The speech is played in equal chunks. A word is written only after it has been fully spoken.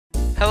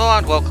Hello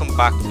and welcome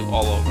back to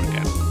All Over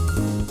Again.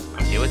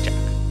 I'm here with Jack.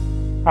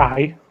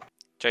 Aye.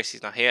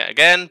 JC's not here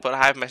again, but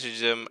I have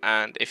messaged him,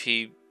 and if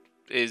he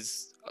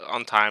is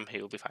on time, he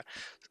will be fine.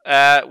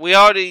 We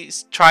already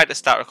tried to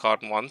start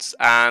recording once,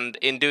 and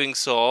in doing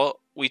so,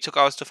 we took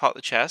our stuff out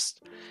the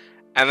chest,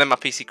 and then my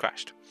PC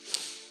crashed.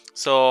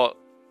 So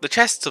the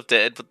chests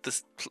updated, but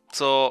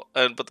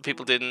but the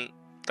people didn't,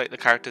 like the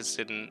characters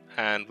didn't,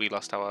 and we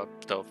lost our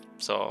stuff.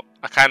 So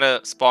I kind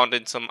of spawned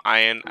in some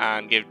iron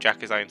and gave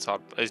Jack his diamond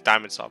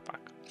sword back.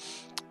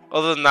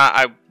 Other than that,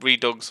 I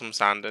redug some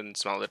sand and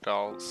smelted it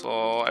all,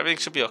 so everything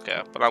should be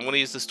okay. But I'm going to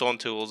use the stone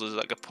tools as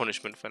like a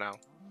punishment for now.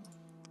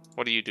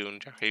 What are you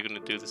doing, Jack? Are you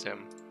going to do the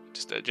same?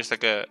 Just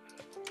like a,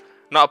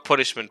 not a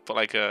punishment, but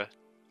like a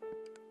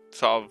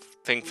sort of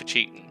thing for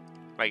cheating,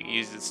 like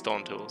using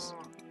stone tools.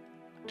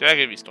 Did I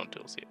give you stone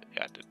tools?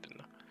 Yeah, I did, didn't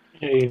I?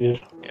 Yeah, you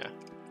did. Yeah.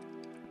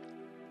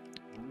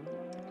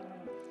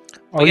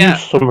 I'll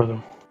use some of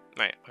them.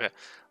 Right, okay.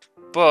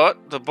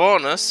 But the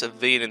bonus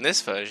of being in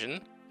this version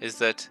is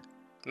that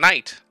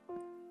night,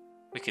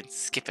 we can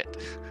skip it.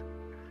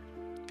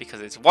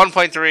 Because it's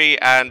 1.3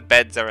 and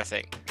beds are a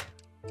thing.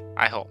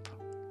 I hope.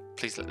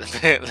 Please let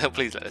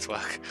this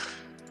work.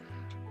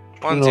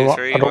 1, 2,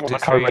 3. I don't want to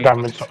carry my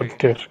diamonds so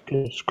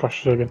it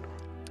crashes again.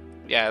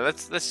 Yeah,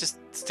 let's just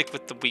stick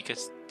with the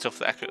weakest stuff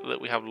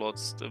that we have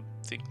loads of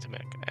things to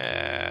make.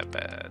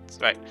 Beds.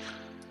 Right.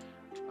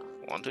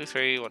 1, 2,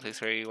 3, 1, 2,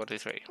 3, 1, 2,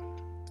 3.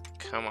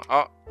 Come on.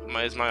 Oh,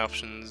 here's my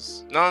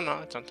options. No,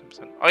 it's on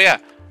 10%. Oh yeah.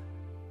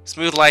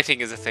 Smooth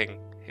lighting is a thing.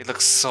 It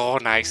looks so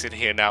nice in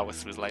here now with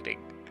smooth lighting.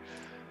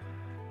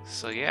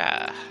 So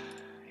yeah.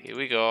 Here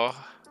we go.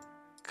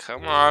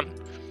 Come on.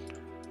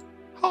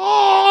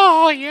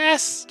 Oh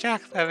yes,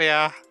 Jack, there we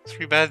are.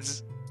 3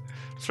 beds.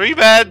 3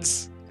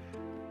 beds!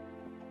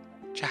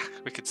 Jack,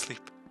 we could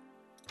sleep.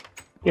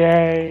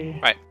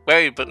 Yay. Right, where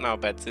are you putting our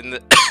beds? In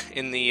the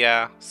in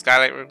the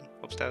skylight room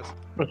upstairs?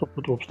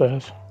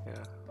 Upstairs.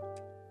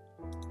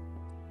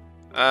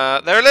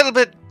 Yeah. They're a little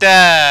bit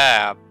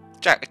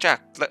Jack,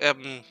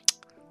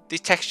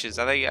 these textures,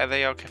 are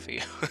they okay for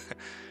you?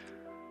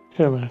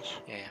 10 minutes.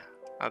 Yeah.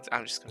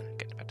 I'm just gonna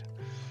get to bed.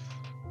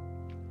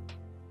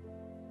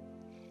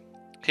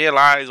 Here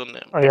lies on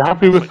them. Are you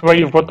happy with where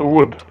you've got the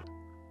wood?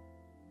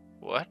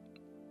 What?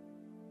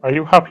 Are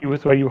you happy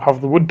with where you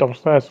have the wood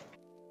downstairs?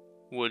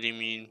 What do you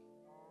mean?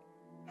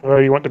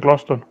 Where you want the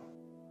gloss done?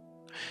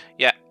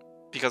 Yeah,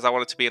 because I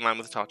want it to be in line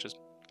with the torches.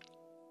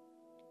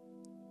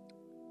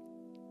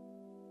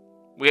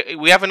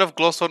 We have enough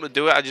glowstone to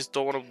do it. I just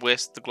don't want to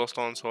waste the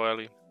glowstone so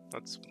early.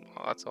 That's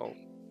all.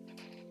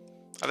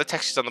 Are the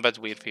textures on the beds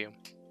weird for you?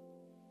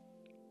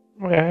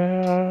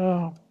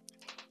 Well,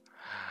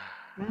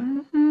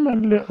 a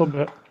little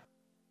bit.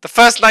 The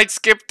first night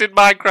skipped in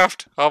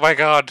Minecraft. Oh my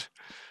god.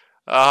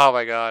 Oh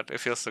my god. It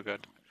feels so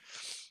good.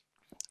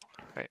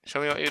 Right,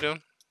 show me what you're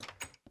doing.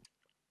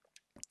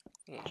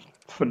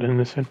 Putting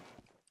this in.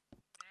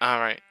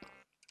 Alright.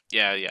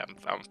 Yeah,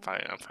 I'm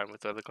fine. I'm fine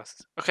with the other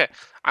glasses. Okay,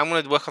 I'm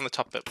gonna work on the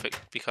top bit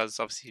because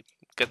obviously,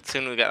 the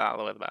sooner we get that out of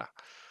the way, the better.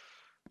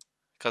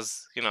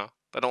 Because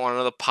I don't want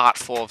another part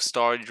 4 of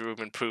storage room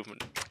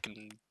improvement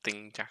fucking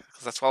thing, Jack.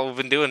 Because that's what we've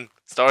been doing.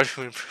 Storage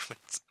room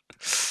improvements.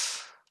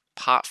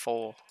 Part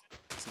 4.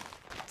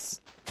 It's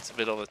a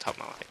bit over the top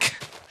now, I think.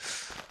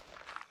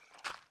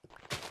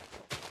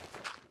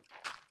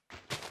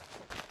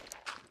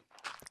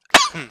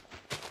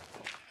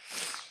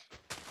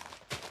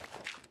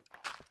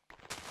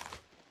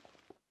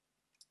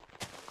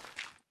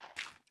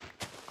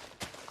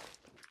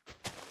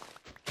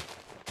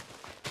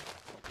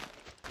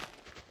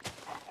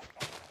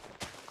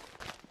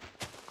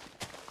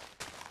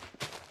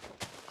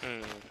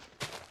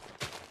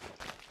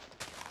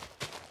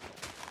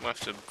 We'll have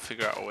to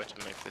figure out a way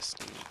to make this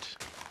neat.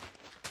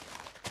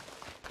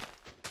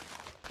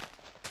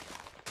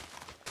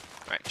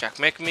 Right, Jack,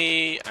 make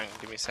me.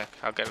 Give me a sec.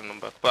 I'll get a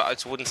number, but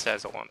it's wooden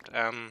stairs I want.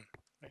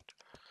 Right.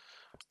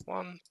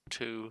 1,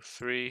 2,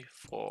 3,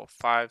 4,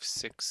 5,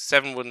 6,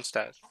 7 wooden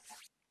stairs.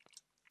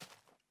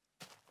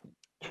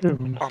 2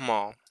 minutes. Or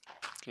more.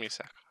 Give me a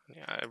sec.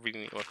 Yeah, I really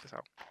need to work this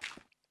out.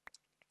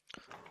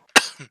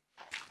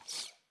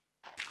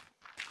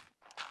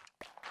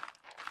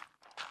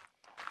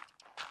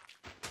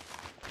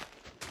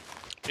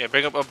 Yeah,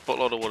 bring up a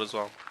buttload of wood as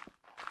well.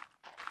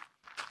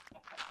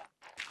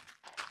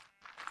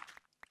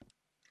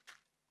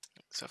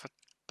 So if I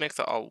make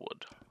that all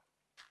wood.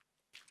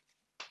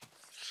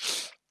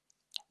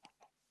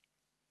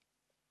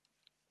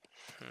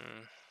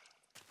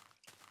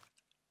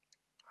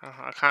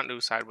 I can't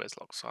do sideways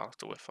lock, so I'll have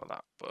to wait for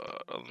that.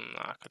 But other than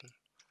that,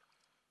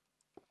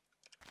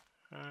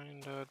 I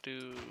can kinda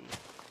do.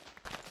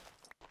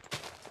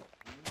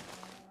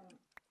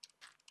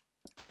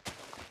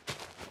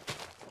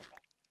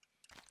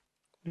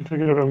 You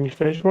figured out how many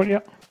stairs you want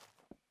yet?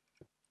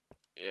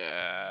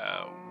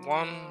 Yeah,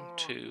 1,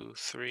 2,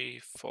 3,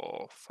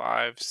 4,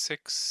 5,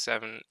 6,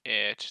 7,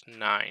 8,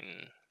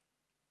 9.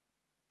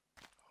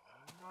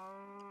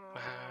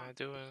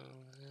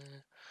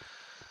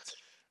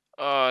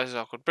 Oh, this is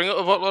awkward. Bring up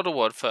a buttload of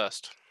wood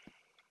first.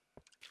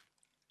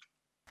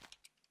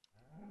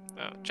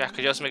 Oh, Jack,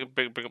 could you also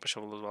bring up a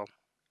shovel as well?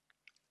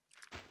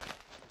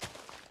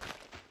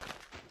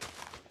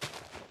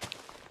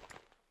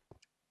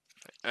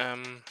 Are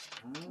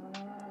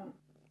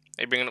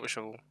you bringing up a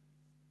shovel?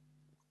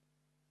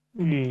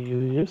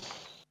 Yes.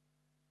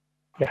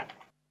 Yeah.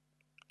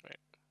 Right,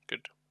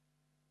 good.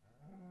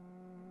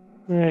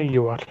 There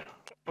you are.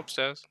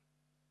 Upstairs.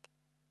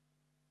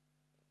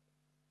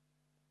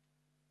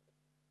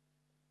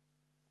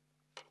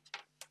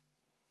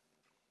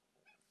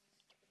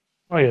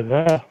 Oh, you're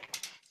there.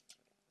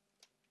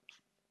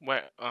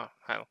 Where? Oh,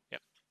 hell, yeah.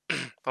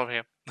 Over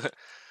here.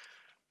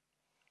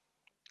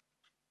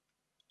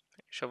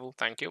 Shovel,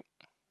 thank you.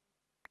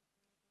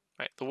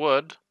 Right, the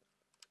wood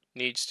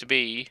needs to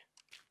be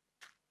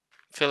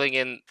filling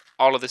in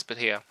all of this bit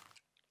here.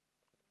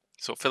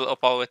 So fill it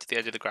up all the way to the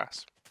edge of the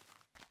grass.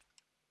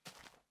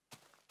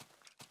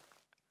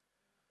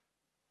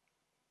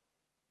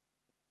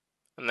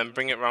 And then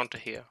bring it round to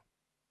here.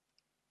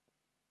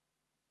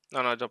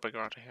 No, don't bring it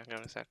around to here. Hang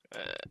on a sec.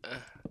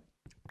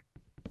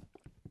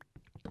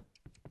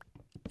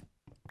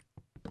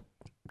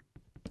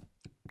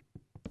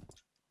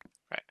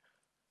 Right.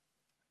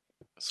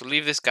 So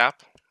leave this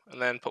gap,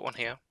 and then put one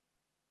here.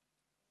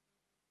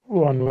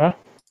 One there.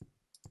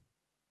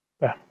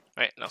 There.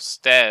 Right, now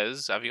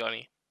stairs. Have you got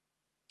any?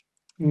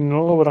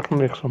 No, but I can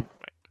make some.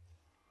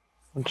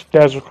 And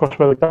stairs across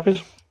where the gap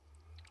is.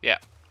 Yeah.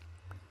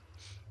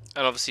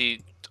 And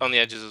obviously on the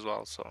edges as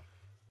well, so.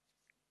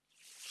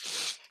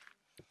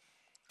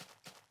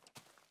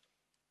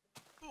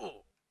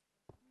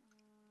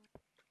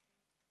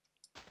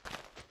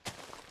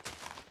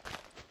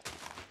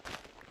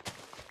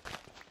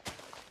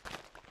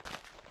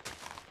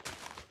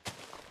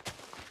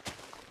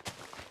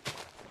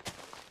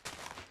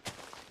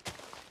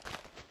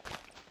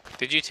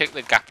 Did you take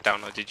the gap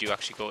down, or did you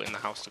actually go in the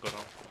house to go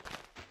down?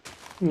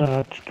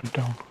 No, just go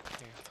down.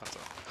 Yeah, I thought so.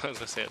 I was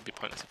gonna say it'd be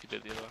pointless if you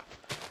did the other way.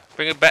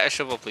 Bring a better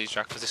shovel, please,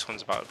 Jack, because this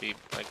one's about to be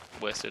like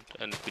wasted,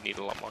 and we need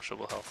a lot more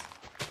shovel health.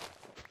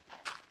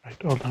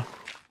 Right, hold on.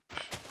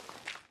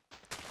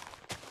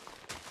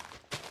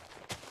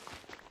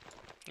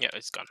 Yeah,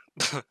 it's gone.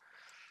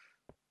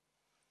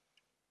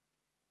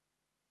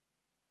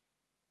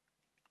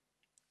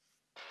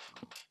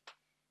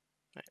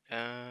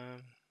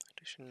 Right,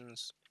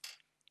 additions.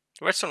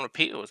 Redstone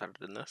repeater was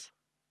added in this.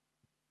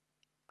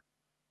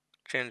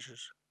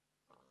 Changes.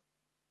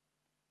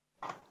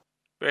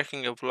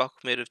 Breaking a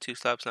block made of 2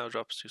 slabs now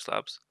drops 2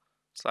 slabs.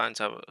 Slimes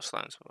have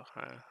a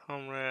higher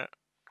home rate.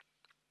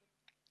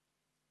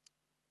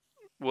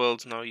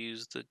 Worlds now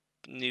use the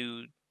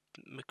new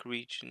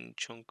McRegion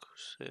chunk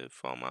save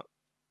format.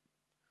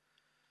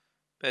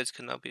 Beds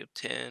can now be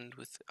obtained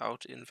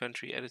without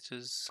inventory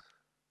editors.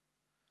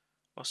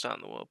 Or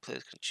starting the world,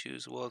 players can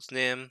choose the world's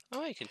name.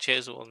 Oh, you can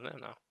choose the world's name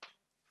now.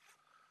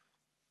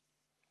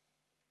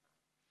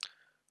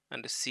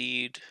 And a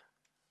seed.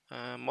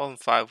 More than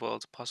 5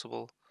 worlds are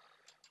possible.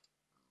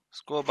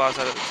 Scroll bars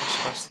out of the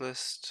quest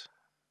list.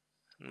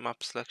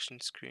 Map selection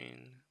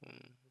screen.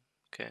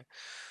 Okay.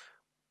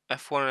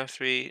 F1 and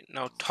F3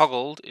 now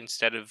toggled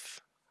instead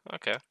of.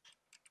 Okay.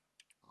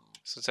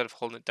 So instead of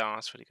holding it down,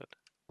 that's really good.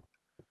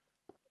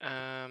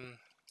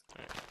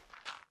 Right.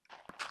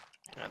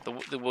 Yeah,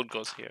 the wood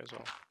goes here as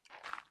well.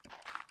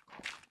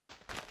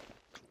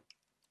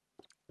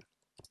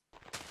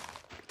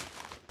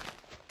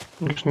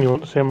 I'm guessing you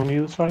want the same on the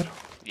other side?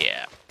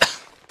 Yeah.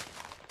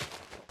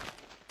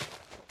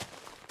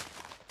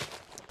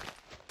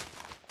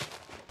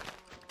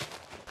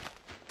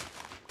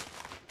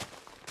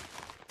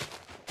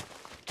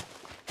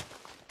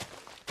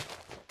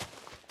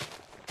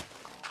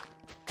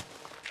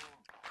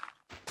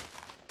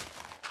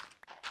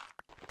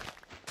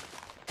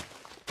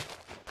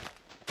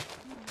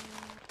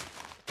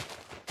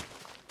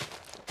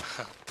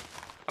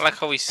 I like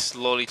how we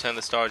slowly turn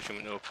the storage room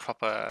into a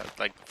proper,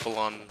 like,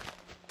 full-on,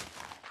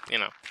 you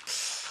know,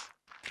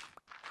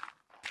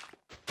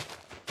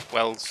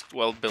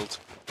 well-built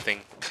thing,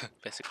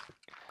 basically.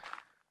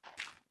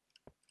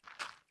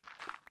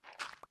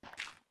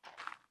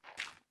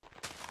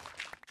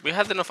 We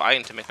had enough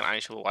iron to make an iron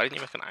shovel. Why didn't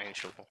you make an iron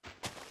shovel?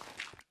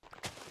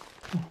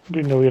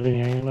 Didn't know we had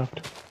any iron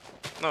left.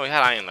 No, we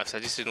had iron left. I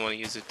just didn't want to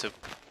use it to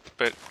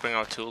bring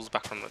our tools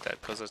back from the dead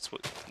because it's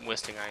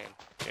wasting iron.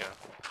 Yeah.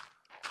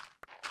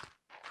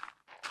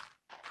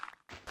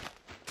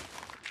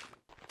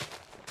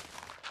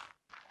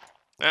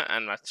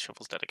 And that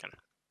shovel's dead again.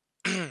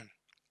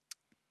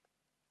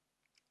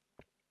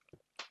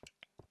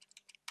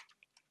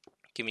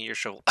 Give me your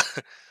shovel.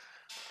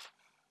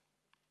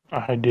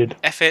 I did.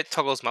 F8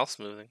 toggles mouth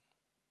smoothing.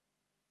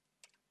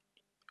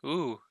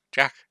 Ooh,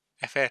 Jack.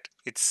 F8.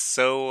 It's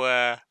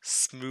so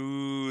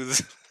smooth.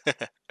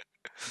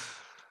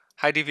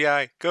 High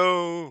DPI.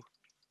 Go.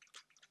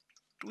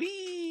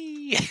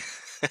 Whee!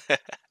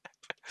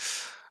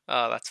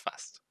 Oh, that's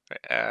fast.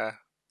 Right,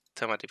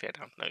 turn my DPI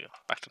down. There we go.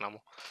 Back to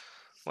normal.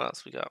 What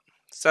else we got?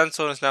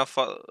 Sandstone is now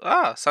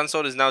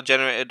sandstone is now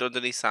generated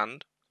underneath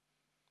sand.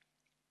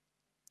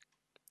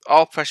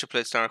 All pressure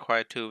plates now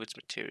require 2 of its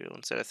material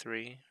instead of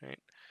 3. Right.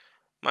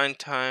 Mine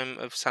time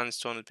of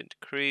sandstone has been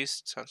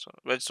decreased.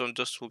 Redstone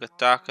dust will get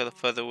darker the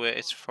further away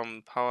it's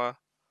from power.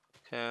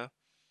 Okay.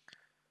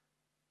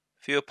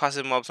 Fewer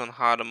passive mobs on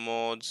harder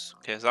modes.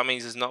 Okay, so that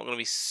means there's not going to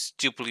be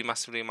stupidly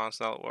massively amounts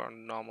now that we're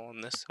on normal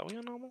on this. Are we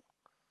on normal?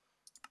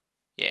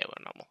 Yeah, we're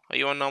on normal. Are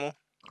you on normal?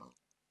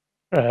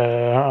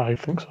 I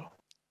think so.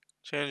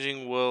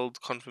 Changing world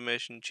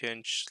confirmation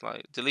change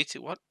slide. Delete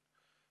it. What?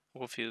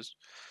 I'm confused.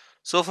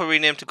 Sulfur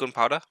renamed to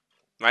gunpowder.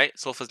 Right?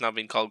 Sulfur's now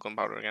been called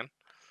gunpowder again.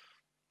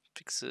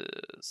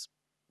 Fixes.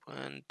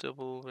 Burn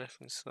double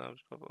reference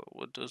slabs.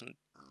 Wood doesn't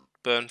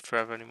burn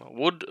forever anymore.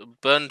 Wood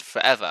burned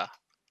forever.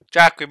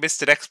 Jack, we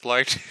missed an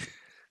exploit.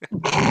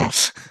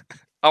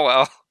 Oh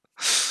well.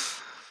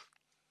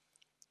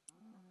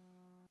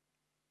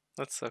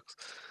 That sucks.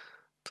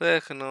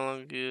 Player can no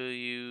longer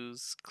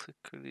use click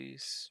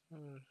release.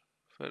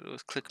 But it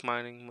was click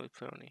mining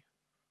multiplayer only.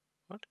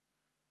 What?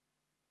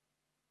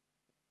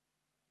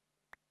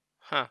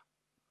 Huh.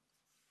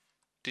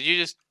 Did you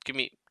just give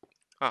me...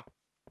 Oh.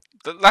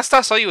 The last time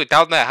I saw you were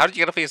down there. How did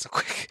you get up here so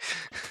quick?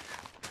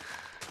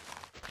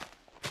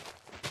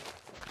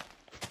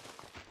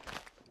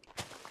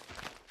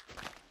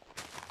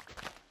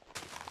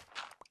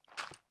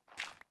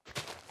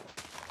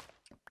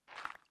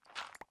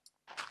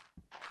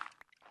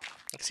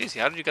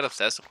 Seriously, how did you get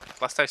upstairs so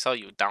quick? Last time I saw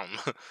you were down.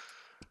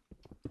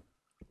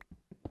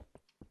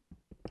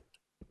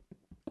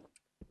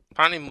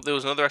 Apparently there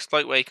was another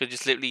exploit where you could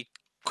just literally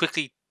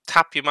quickly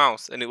tap your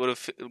mouse and it would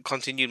have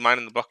continued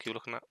mining the block you were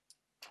looking at.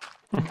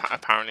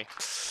 Apparently.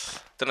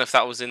 Don't know if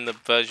that was in the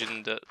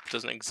version that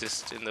doesn't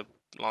exist in the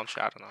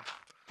launcher, I don't know.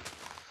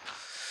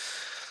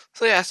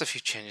 So yeah, that's a few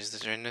changes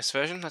that are in this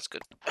version, that's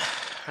good.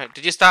 Right,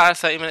 did you start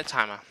a 30-minute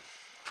timer?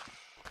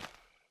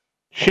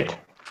 Shit.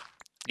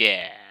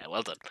 Yeah,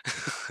 well done.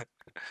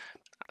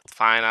 That's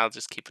fine, I'll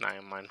just keep an eye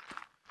on mine.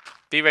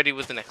 Be ready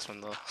with the next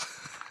one though.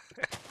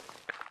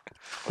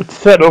 It's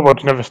set up,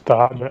 but never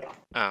started it.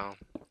 Oh.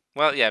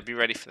 Well, yeah, be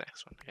ready for the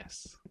next one, I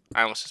guess.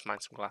 I almost just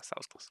mined some glass, that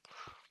was close.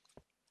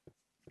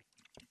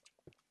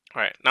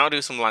 Alright, now I'll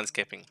do some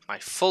landscaping. My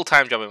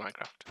full-time job in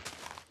Minecraft.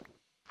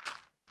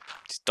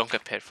 Just don't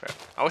get paid for it.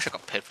 I wish I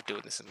got paid for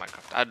doing this in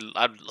Minecraft.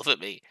 I'd love it,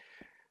 me.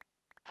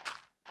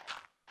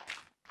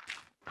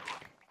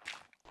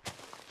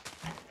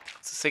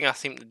 It's a thing I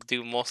seem to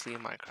do mostly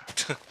in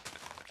Minecraft.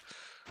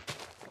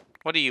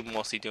 What do you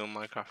mostly do in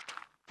Minecraft?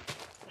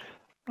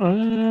 I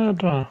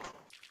don't know.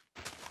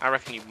 I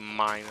reckon you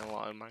mine a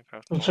lot in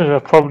Minecraft. This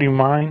is probably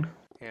mine.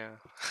 Yeah.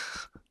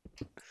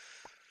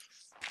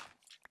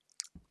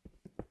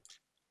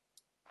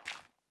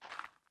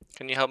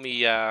 Can you help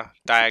me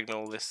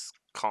diagonal this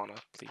corner,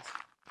 please?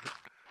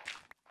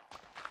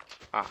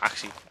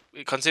 Actually,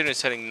 considering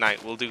it's turning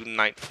night, we'll do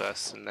night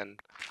first, and then...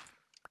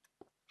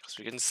 Because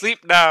we can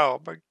sleep now!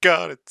 Oh my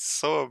god, it's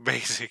so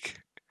amazing!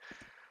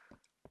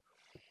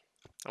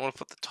 I want to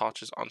put the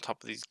torches on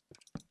top of these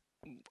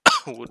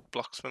wood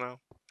blocks for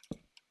now.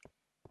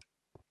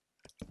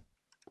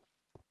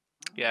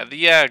 Yeah,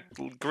 the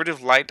grid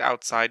of light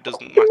outside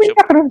doesn't match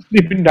up. I don't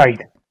sleep at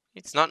night.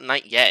 It's not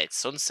night yet, it's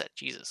sunset.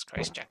 Jesus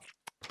Christ, Jack.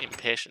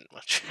 Impatient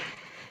much.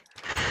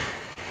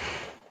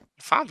 The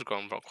farm's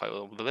growing quite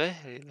well. The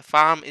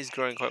farm is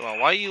growing quite well.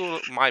 Why are you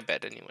at my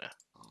bed anyway?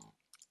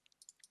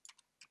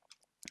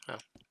 Oh,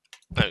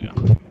 there we go.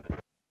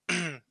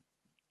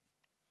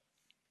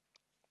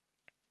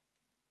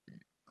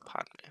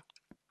 Pardon me.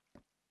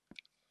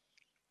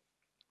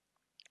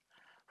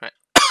 Right,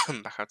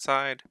 back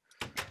outside.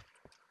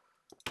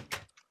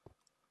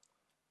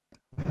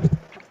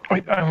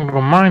 Wait, I'm gonna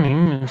go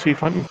mining and see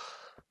if I can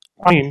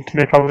find to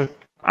make our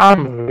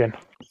armor again.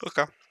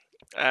 Okay.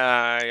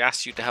 I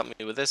asked you to help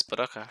me with this, but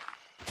okay.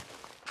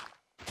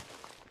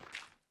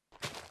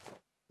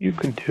 You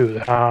can do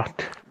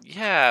that.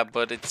 Yeah,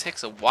 but it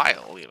takes a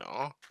while, you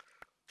know.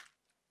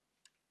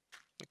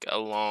 Like a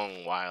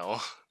long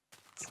while.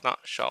 It's not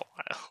a short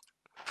while.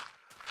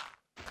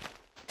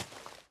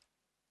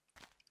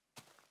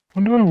 I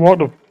wonder when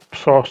water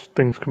source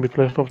things can be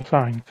placed over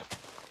signs.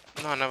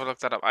 No, I never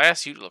looked that up. I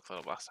asked you to look that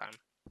up last time.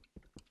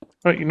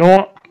 Right, you know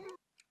what?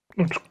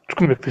 I'm just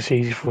gonna make this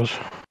easy for us.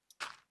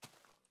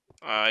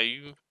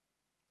 You...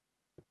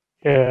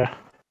 Yeah.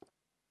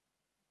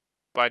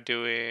 By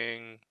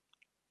doing...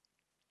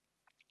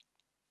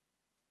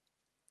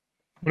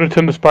 I'm gonna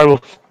turn the spiral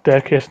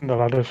staircase into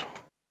ladders.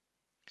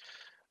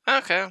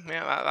 Okay,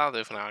 yeah, that'll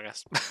do for now, I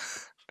guess.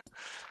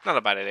 Not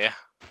a bad idea.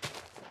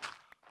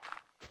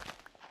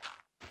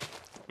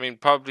 I mean,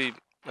 probably,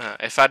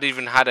 if I'd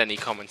even had any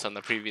comments on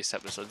the previous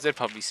episodes, they'd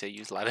probably say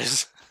use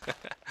ladders.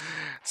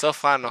 So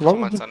far, no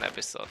comments on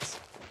episodes.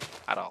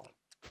 At all.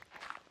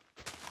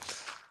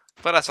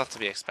 But that's not to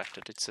be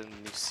expected. It's a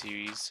new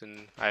series,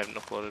 and I haven't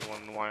uploaded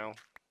one in a while.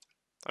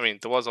 I mean,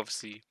 there was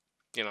obviously,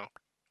 you know,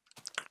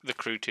 the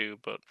crew too,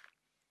 but...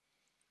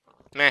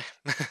 meh.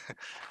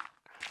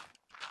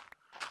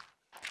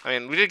 I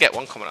mean, we did get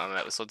one comment on an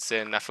episode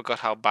saying I forgot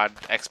how bad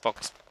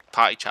Xbox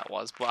party chat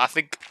was, but I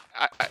think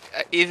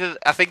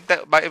I think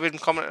that might have been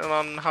commented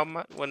on how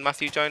when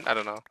Matthew joined. I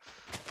don't know,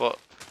 but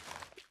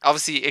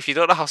obviously, if you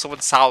don't know how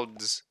someone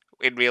sounds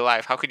in real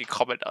life, how can you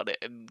comment on it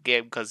in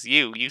game? Because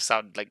you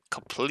sound like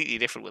completely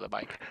different with a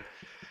mic.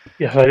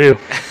 Yes, I do.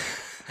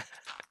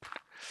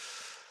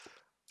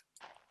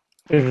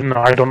 No,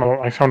 I don't know what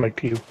I sound like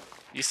to you.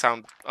 You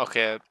sound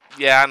okay.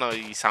 Yeah, I know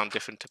you sound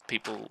different to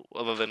people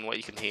other than what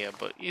you can hear,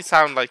 but you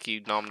sound like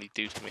you normally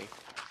do to me.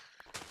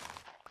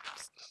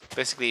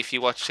 Basically, if you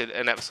watched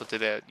an episode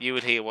today, you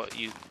would hear what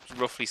you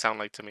roughly sound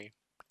like to me.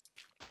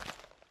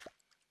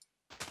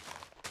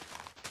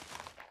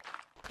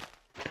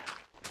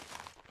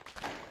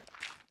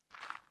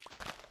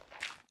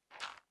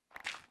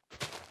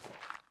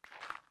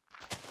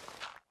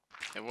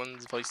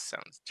 Everyone's voice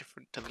sounds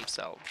different to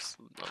themselves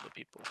than other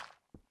people.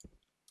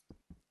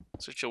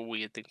 Such a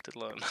weird thing to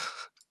learn.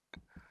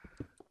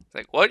 It's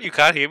like, what? You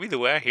can't hear me the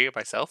way I hear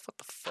myself? What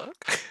the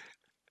fuck?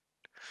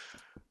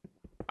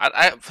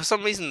 I for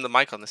some reason the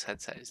mic on this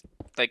headset is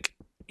like,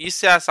 you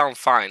say I sound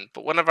fine,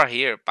 but whenever I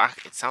hear it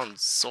back, it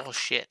sounds so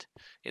shit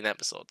in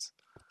episodes.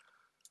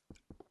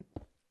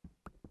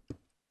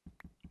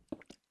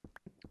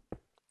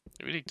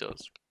 It really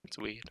does. It's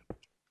weird.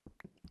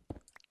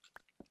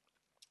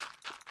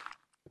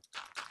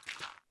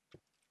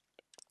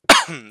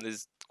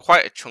 There's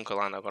quite a chunk of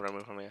land I've got to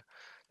remove from here.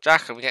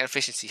 Jack, are we getting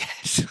efficiency?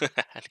 Yes.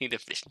 I need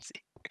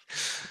efficiency.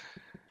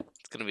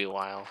 It's going to be a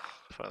while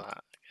for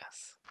that, I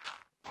guess.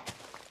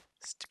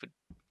 Stupid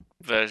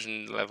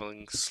version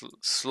leveling,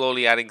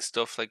 slowly adding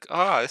stuff like,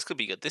 oh, this could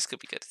be good, this could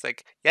be good. It's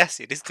like, yes,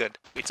 it is good.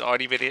 It's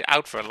already been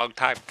out for a long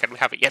time. Can we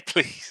have it yet,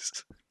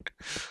 please?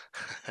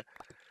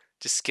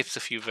 Just skips a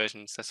few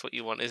versions. That's what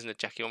you want, isn't it,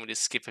 Jack? You want me to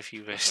skip a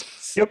few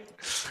versions? Yep.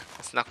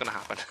 That's not going to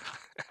happen.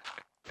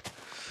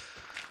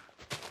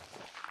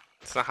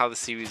 It's not how the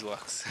series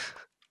works.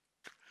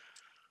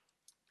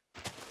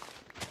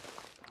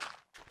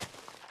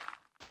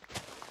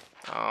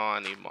 Oh, I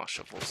need more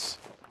shovels.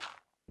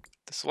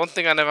 There's one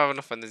thing I never have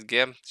enough in this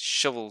game.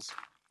 Shovels.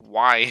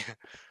 Why?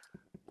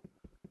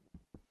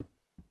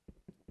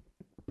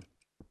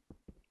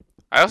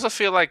 I also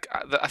feel like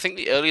I think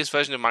the earliest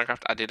version of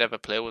Minecraft I did ever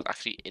play was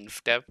actually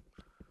InfDev.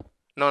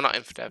 No, not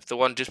InfDev. The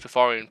one just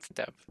before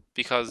InfDev.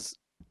 Because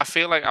I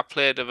feel like I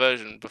played a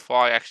version before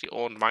I actually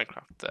owned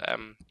Minecraft that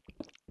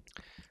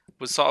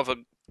was sort of a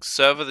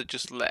server that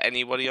just let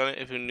anybody on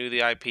it who knew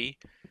the IP.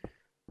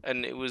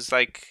 And it was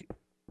like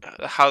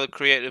how the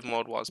creative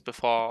mode was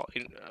before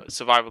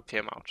survival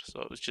came out.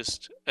 So it was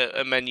just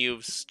a menu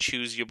of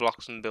choose your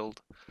blocks and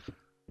build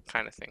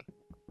kind of thing.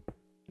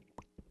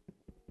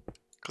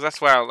 Because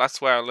that's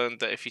where I learned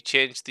that if you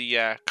change the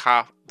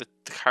the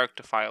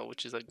character file,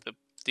 which is like the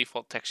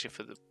default texture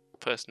for the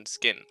person's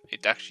skin,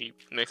 it actually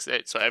makes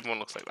it so everyone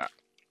looks like that.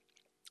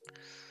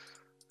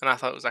 And I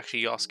thought it was actually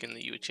your skin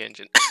that you were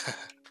changing.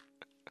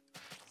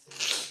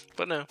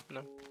 But no,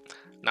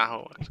 not how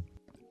it works.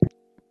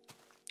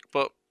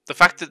 But the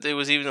fact that there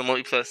was even a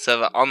multiplayer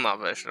server on that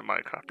version of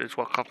Minecraft is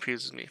what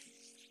confuses me.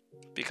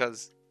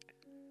 Because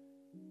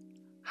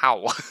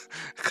how?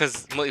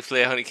 Because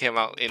multiplayer only came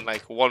out in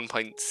like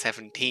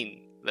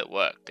 1.17 that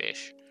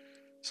worked-ish.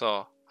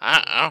 So,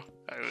 I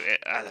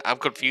don't know. I'm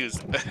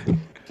confused. Right,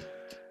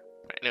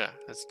 anyway,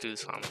 let's do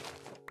this farming.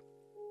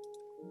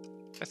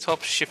 Let's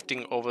hope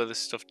shifting over this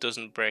stuff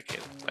doesn't break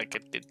it like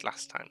it did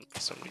last time for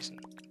some reason.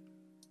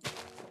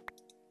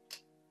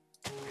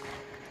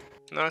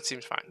 No, it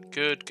seems fine.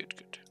 Good.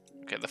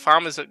 Okay, the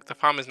farm is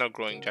now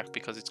growing, Jack,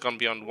 because it's gone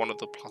beyond one of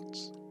the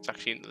plots. It's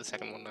actually into the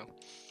second one now.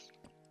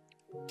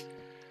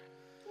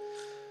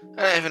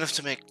 I have enough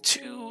to make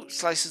 2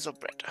 slices of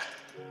bread.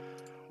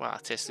 Well, I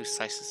taste 2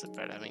 slices of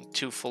bread. I mean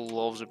 2 full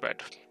loaves of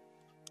bread.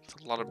 It's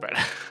a lot of bread.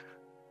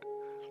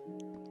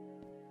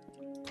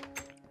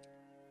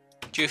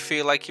 Do you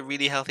feel like you're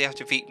really healthy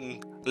after you've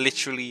eaten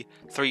literally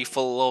 3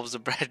 full loaves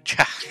of bread,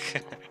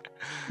 Jack?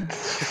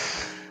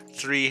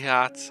 3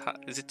 hearts.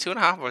 Is it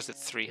 2.5 or is it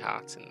 3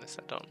 hearts in this?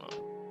 I don't know.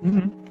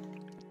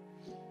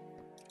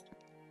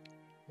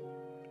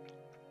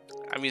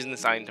 I'm using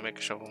this iron to make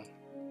a shovel.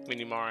 We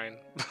need more iron.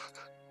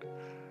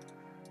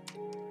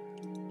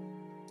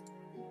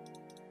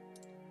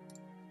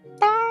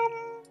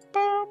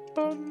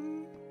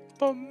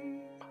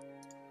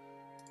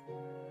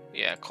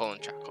 Yeah, coal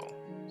and charcoal.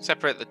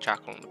 Separate the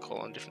charcoal and the coal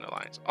on different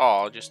lines.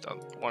 Or just on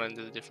one end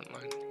of the different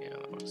line. Yeah,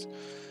 that works.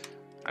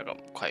 I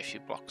got quite a few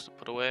blocks to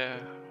put away.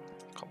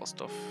 A couple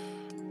stuff.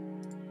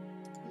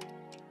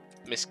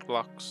 Mist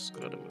blocks.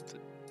 Gotta move the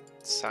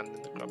sand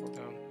and the gravel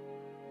down.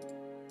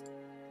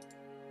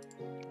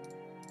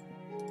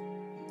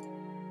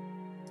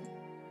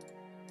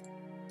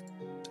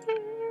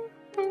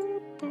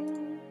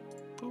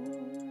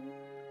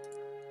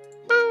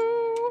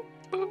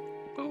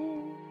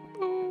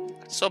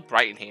 It's so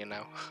bright in here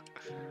now.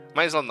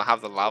 Might as well not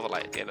have the lava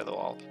light at the end of the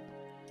wall.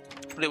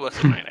 But it works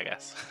at night, I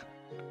guess.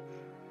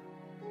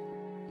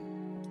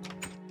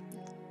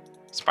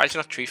 Surprised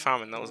you're not tree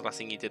farming. That was the last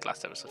thing you did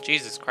last episode.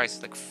 Jesus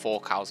Christ, there's like 4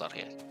 cows out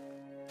here.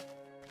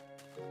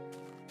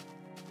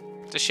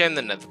 It's a shame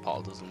the nether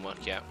portal doesn't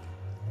work yet.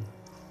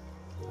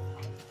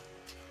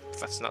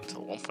 That's not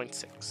till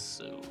 1.6,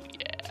 so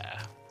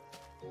yeah.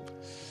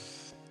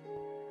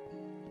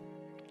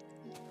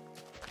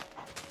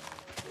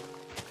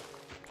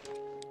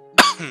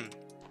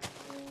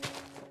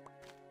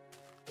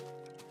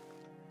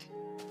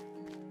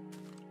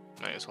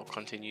 as well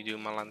continue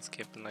doing my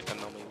landscaping like I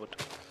normally would.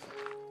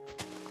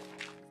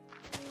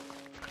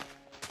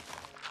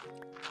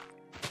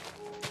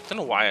 Don't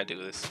know why I do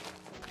this.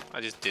 I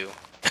just do.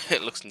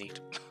 It looks neat.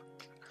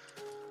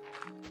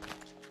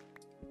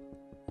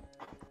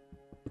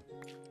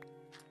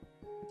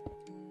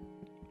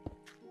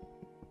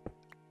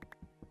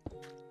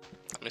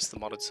 I missed the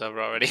modded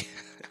server already.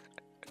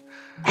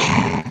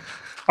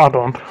 I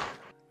don't.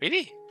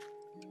 Really?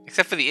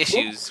 Except for the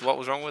issues, what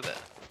was wrong with it?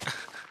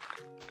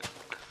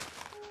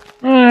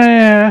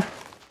 Yeah.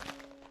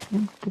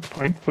 Good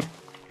point, but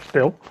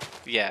still.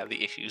 Yeah,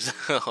 the issues.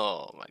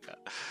 Oh my god.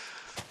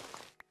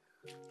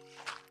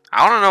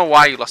 I want to know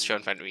why you lost your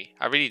inventory.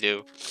 I really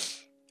do.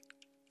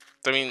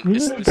 I mean,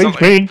 it's not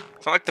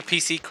like the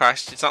PC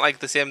crashed. It's not like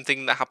the same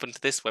thing that happened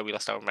to this where we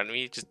lost our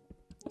inventory. Just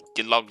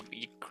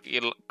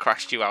you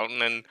crashed you out,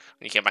 and then when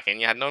you came back in,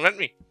 you had no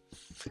inventory.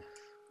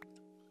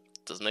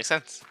 Doesn't make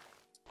sense.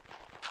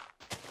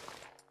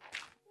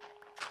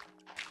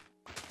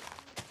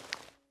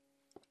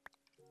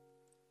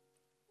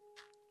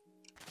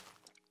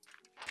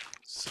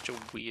 Such a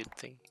weird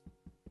thing.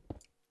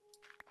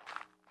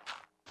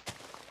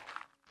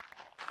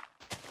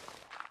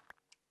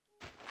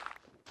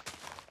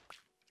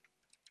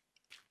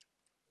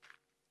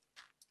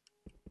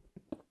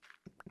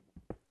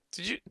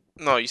 Did you?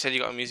 No, you said you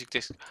got a music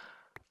disc.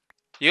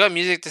 You got a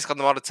music disc on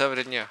the modded server,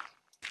 didn't you?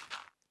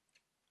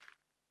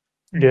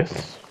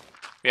 Yes.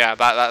 Yeah,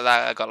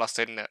 that got lost,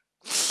 didn't it?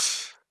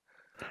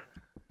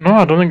 No,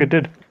 I don't think it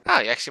did. Oh,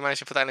 you actually managed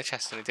to put that in a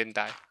chest and it didn't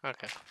die.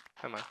 Okay,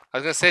 never mind. I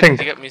was gonna say, did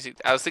you get music?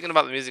 I was thinking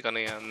about the music on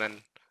here, and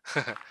then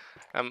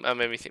I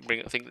made me think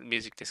the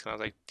music disc, and I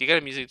was like, do you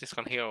get a music disc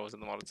on here, or was it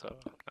the modded server?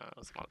 No, it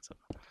was the modded server.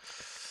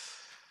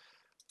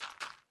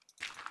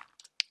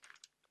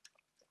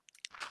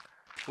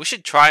 We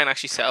should try and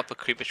actually set up a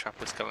creeper trap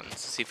with skeletons to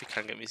see if we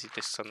can get music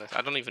discs on this.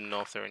 I don't even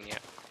know if they're in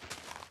yet.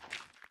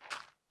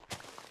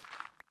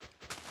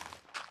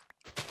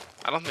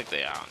 I don't think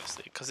they are,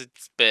 honestly, because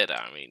it's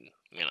beta. I mean,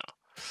 you know,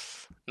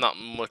 not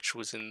much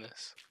was in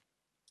this.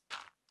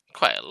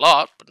 Quite a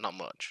lot, but not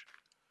much.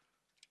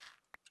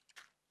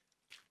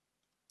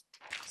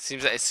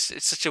 Seems like it's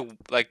such a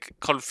like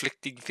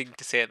conflicting thing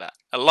to say that.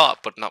 A lot,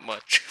 but not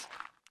much.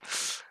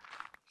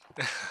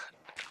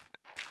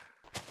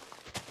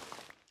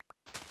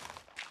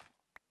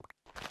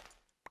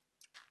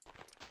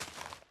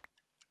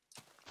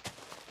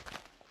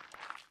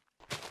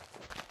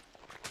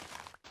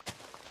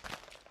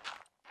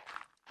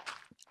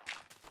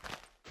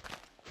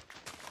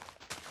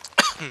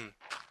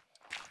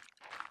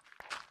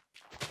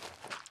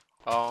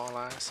 All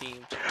I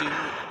seem to do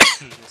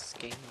in this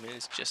game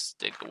is just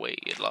dig away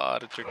a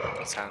lot of dirt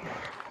and sand.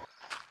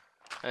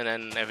 And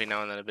then every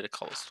now and then a bit of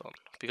cobblestone.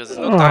 Because there's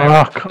no diamond.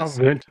 I can't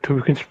wait till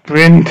we can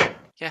sprint.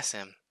 Yeah,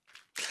 Sam.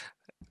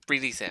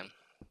 Really, Sam.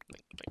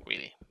 Like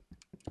really.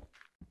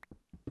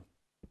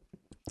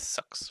 It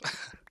sucks.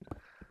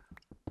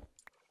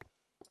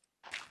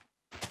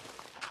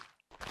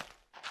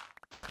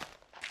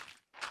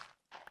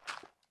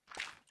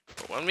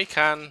 But when we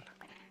can,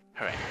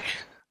 hooray.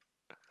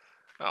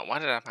 Oh, why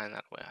did I mine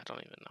that way? I don't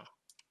even know.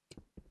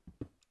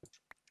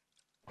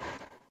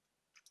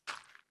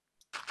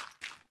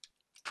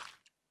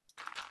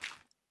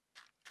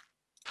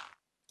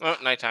 Oh,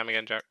 nighttime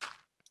again, Jack.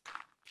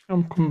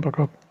 I'm coming back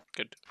up.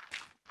 Good.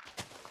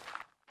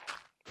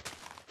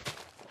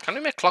 Can we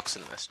make clocks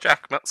in this?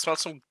 Jack, smell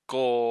some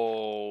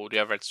gold. Do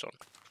you have redstone?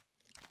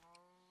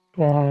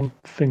 Don't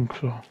think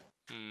so.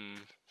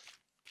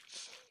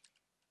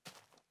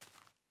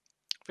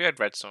 If we had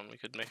redstone, we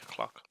could make a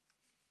clock.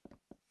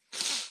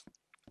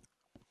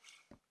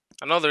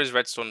 I know there is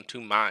redstone to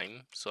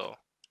mine, so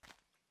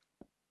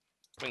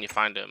when you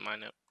find it,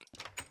 mine it.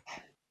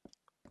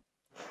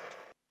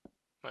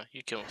 Well,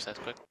 you kill him that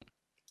quick.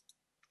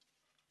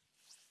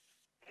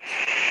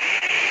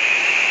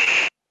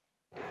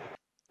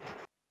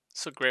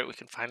 So great, we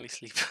can finally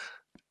sleep.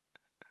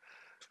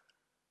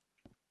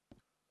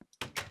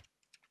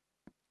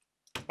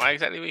 Why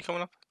exactly were you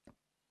coming up?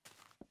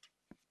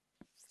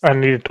 I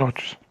needed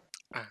torches.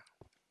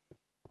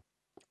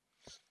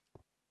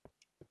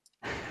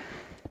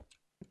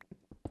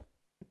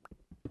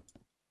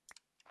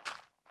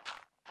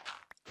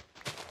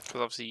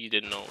 Because obviously you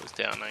didn't know it was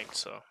day or night,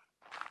 so.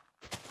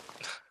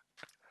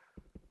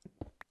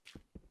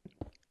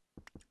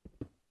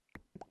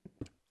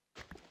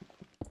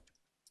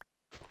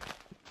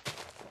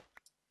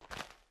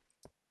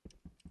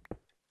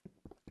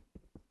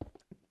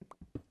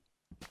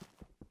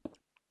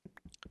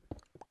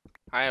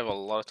 I have a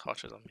lot of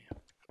torches on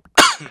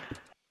me.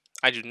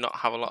 I do not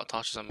have a lot of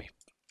torches on me.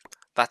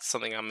 That's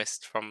something I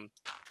missed from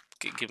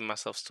giving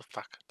myself stuff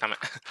back. Damn it.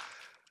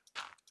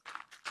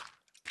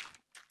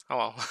 Oh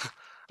well.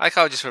 I like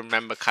how I just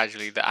remember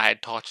casually that I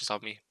had torches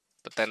on me,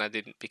 but then I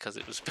didn't because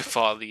it was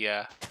before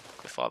the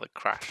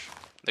crash.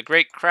 The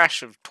great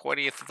crash of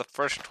 20th of the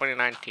 1st,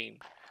 2019.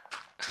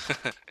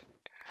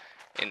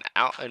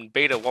 in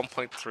beta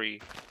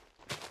 1.3.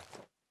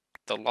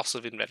 The loss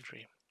of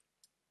inventory.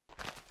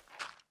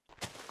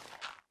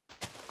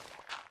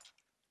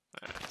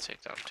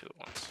 take down 2 at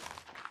once.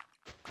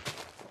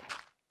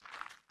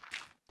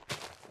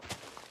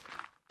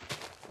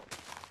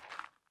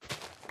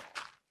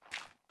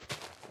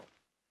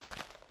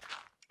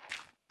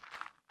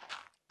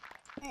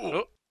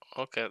 Oh,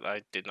 okay,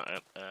 I did not.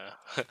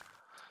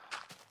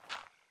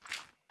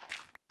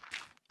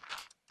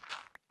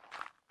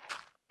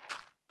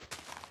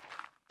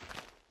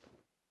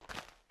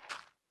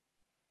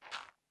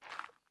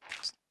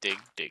 Just dig.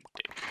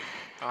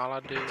 All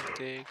I do is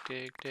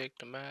dig,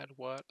 no matter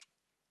what.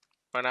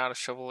 Run out of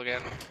shovel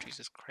again.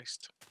 Jesus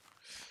Christ.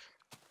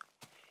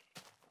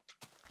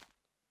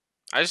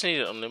 I just need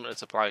an unlimited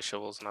supply of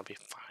shovels and I'll be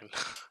fine.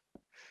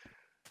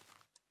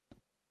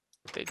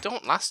 They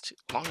don't last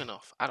long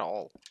enough at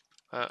all.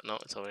 No,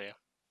 it's over here.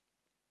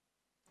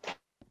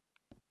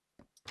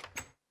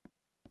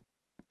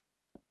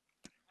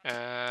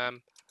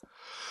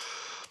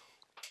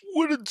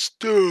 Wooden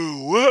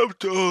stone. What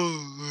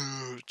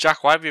happened?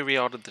 Jack, why have you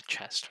reordered the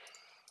chest?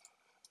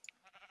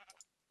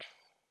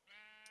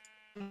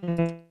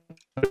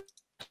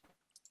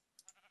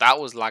 That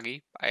was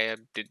laggy. I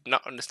did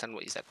not understand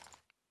what you said.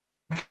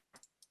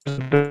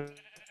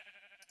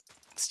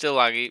 Still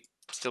laggy.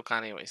 Still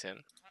can't hear what you're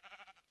saying.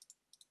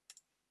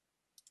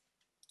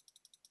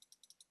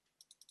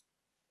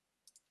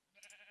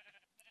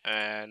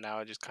 Now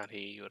I just can't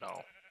hear you at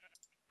all.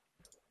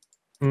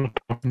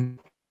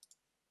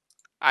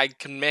 I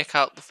can make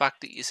out the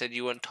fact that you said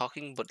you weren't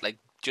talking, but like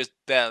just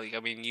barely.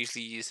 I mean,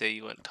 usually you say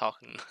you weren't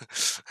talking.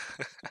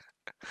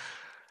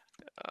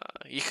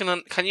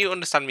 Can you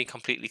understand me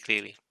completely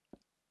clearly?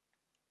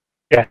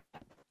 Yeah.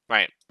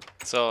 Right.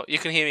 So you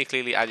can hear me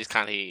clearly. I just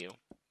can't hear you.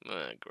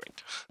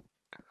 Great.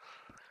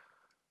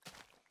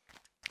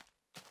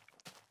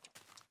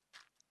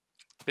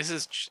 This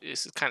is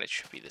kind of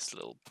trippy. This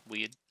little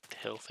weird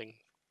hill thing.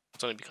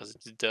 It's only because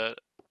it's dirt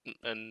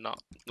and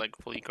not like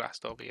fully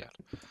grassed over yet.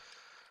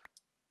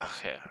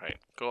 Okay, right,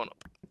 going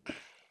up.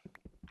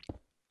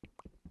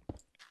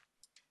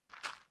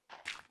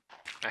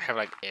 I have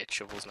like 8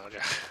 shovels now,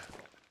 Jack.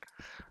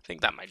 I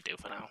think that might do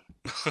for now.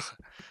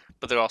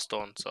 But they're all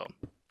stone, so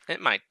it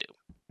might do.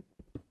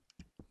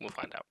 We'll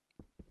find out.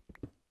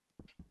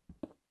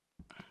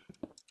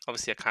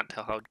 Obviously, I can't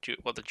tell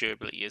what the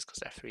durability is because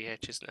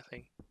F3H isn't a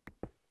thing.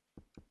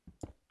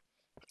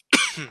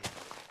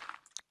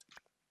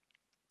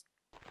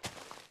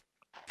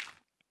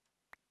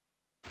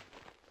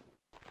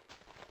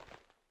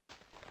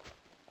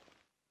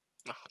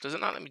 Oh, does it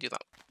not let me do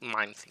that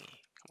mine thingy?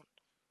 Come on.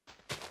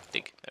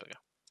 Dig. There we go.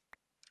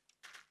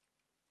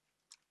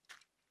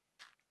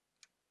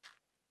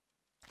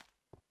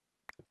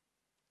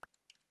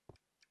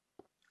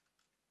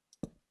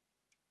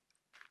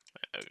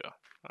 There we go.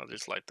 I'll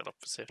just light that up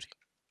for safety.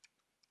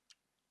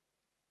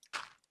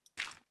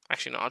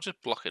 Actually, no, I'll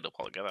just block it up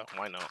altogether.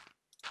 Why not?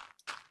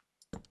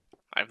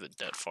 I have the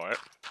dirt for it.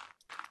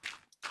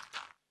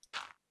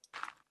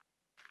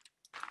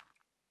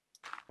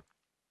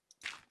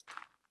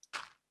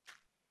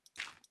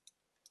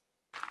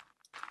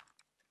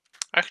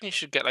 I reckon you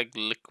should get like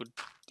liquid,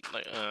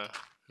 like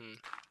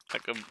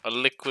a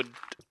liquid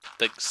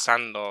like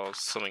sand or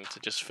something to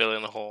just fill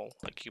in a hole.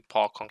 Like you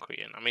pour concrete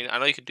in. I mean, I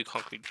know you could do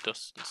concrete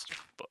dust and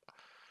stuff, but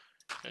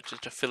you know,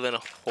 just to fill in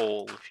a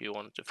hole, if you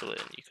wanted to fill it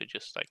in, you could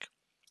just like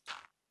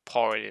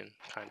pour it in,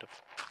 kind of.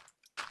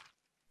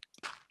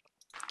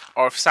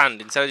 Or if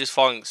sand, instead of just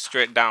falling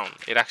straight down,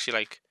 it actually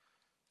like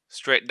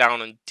straight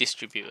down and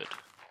distributed.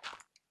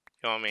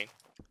 You know what I mean?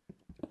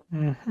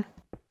 Mm-hmm.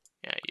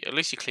 Yeah, at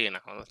least you're clear now.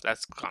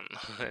 That's gone.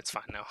 It's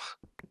fine now.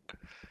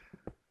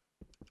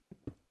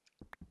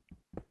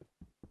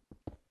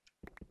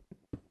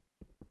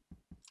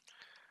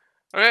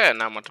 Okay,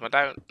 now I'm onto my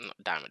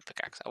diamond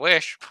pickaxe. I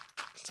wish.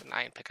 It's an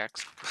iron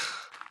pickaxe.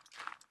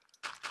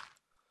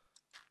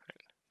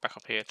 Back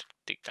up here to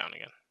dig down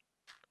again.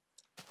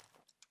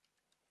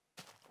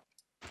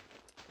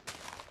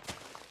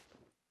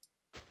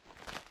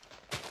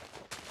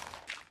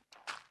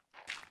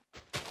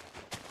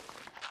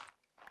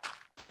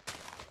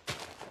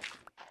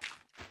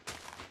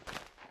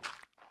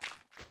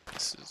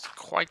 This is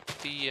quite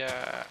the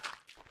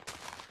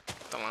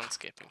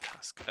landscaping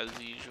task, as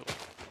usual.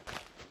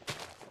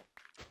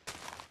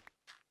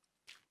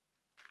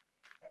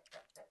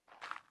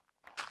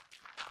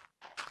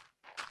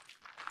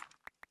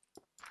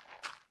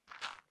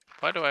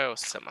 Why do I always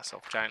set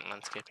myself giant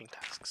landscaping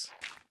tasks?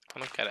 I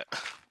don't get it.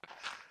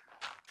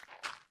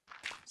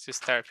 It's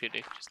just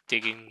therapeutic, just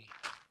digging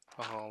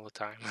all the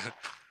time.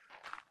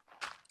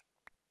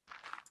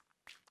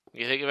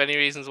 You think of any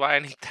reasons why I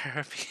need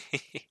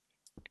therapy?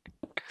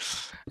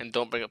 And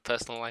don't bring up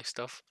personal life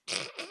stuff.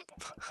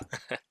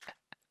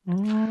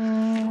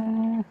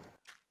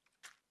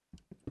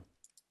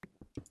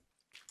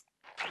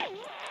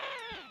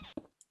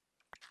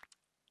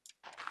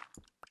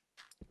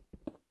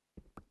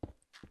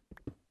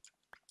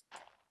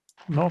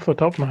 Not off the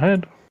top of my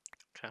head.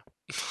 Okay.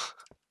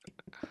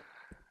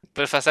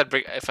 But if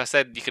I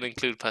said you can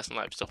include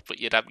personal life stuff, but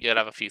you'd have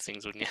a few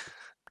things, wouldn't you?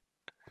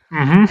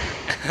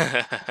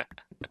 Mm-hmm.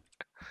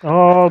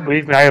 Oh,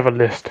 believe me, I have a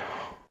list.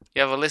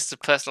 You have a list of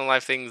personal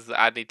life things that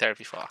I need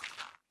therapy for.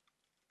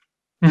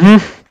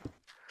 Mm-hmm.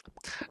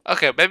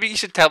 Okay, maybe you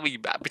should tell me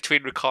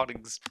between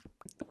recordings.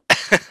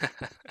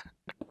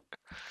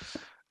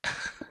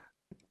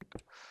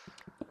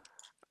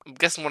 I'm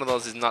guessing one of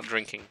those is not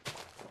drinking.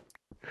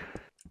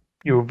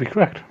 You would be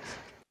correct.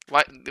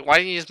 Why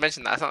didn't you just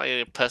mention that? That's not like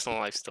any personal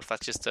life stuff.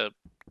 That's just a,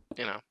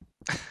 you know.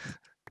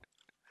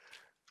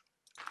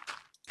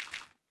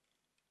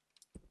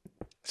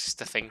 It's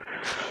just a thing.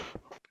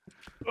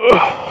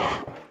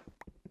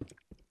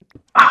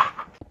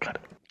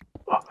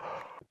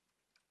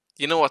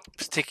 You know what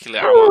particularly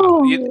I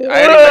want?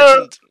 I already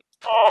mentioned...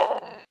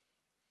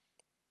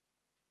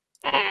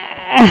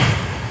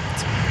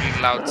 It's a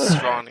really loud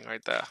stroning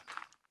right there.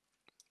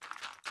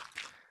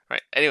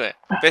 Right, anyway,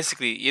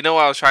 basically, you know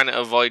what I was trying to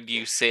avoid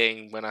you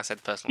saying when I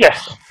said personal life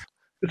stuff?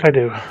 Yes, I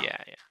do. Yeah.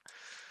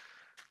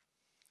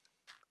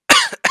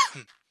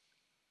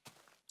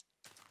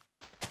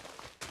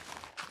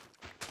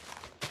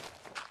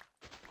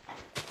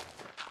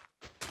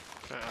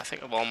 I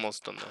think I've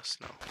almost done this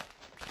now.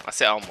 I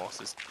say almost,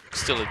 there's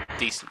still a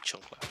decent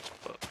chunk left,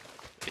 but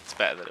it's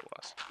better than it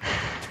was.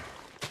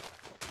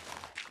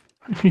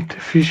 I need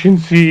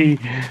efficiency.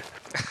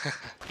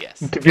 Yes.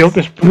 To be able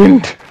to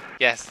sprint.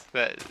 Yes,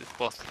 it's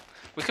both.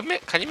 We can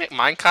make. Can you make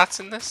minecarts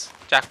in this,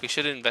 Jack? We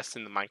should invest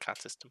in the minecart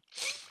system.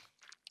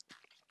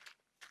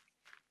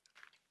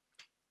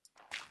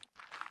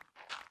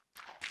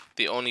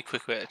 The only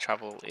quick way to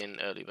travel in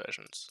early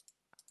versions.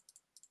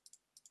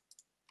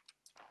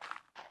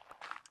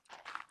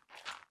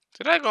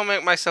 Did I go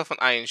make myself an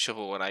iron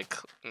shovel when I...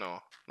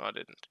 No, I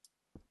didn't.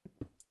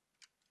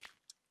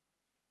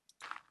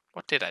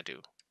 What did I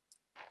do?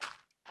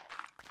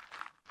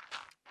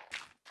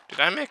 Did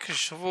I make a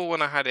shovel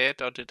when I had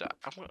 8, or did I...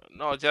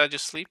 No, did I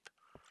just sleep?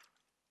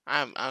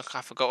 I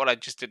forgot what I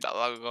just did that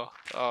long ago.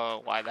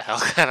 Oh, why the hell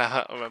can I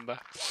not remember?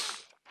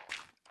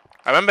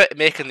 I remember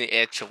making the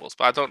 8 shovels,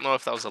 but I don't know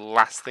if that was the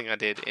last thing I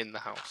did in the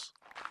house.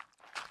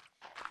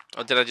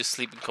 Or did I just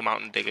sleep and come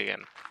out and dig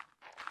again?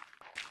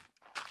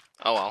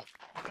 Oh well.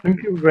 I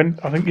think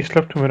you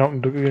slept and went out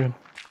and dug again.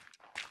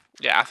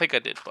 Yeah, I think I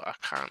did, but I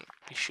can't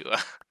be sure.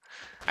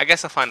 I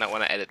guess I'll find out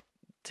when I edit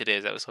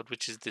today's episode,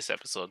 which is this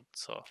episode,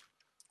 so...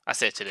 I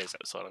say today's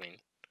episode, I mean...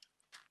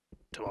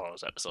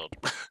 tomorrow's episode.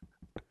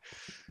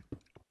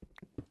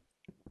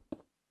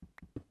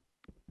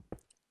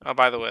 Oh,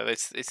 by the way,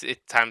 it's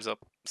time's up,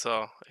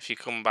 so if you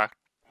come back...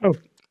 Oh.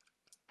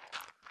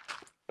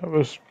 That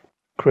was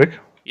quick.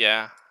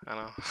 Yeah, I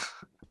know.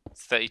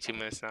 It's 32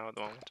 minutes now at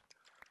the moment.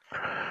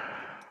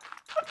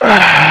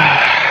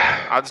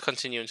 I'll just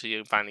continue until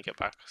you finally get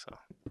back, so...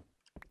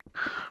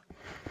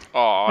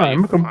 Oh,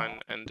 you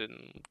find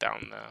ending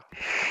down there.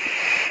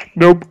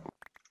 Nope.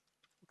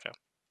 Okay.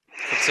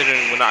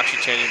 Considering we're not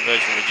actually changing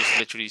version, we're just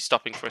literally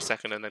stopping for a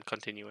second and then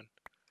continuing.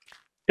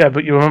 Yeah,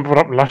 but you remember what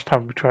happened last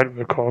time we tried to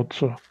record,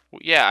 so...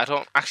 Yeah, I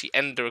don't actually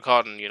end the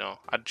recording, you know.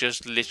 I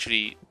just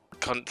literally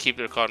keep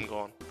the recording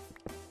going.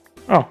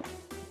 Oh.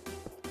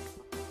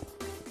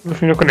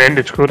 If you're not going to end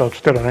it, it's good. I'll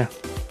stay on here.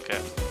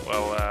 Okay.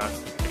 Well,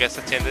 I guess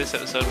that's the end of this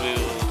episode. We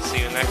will see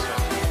you in the next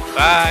one.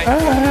 Bye!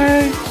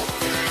 Bye!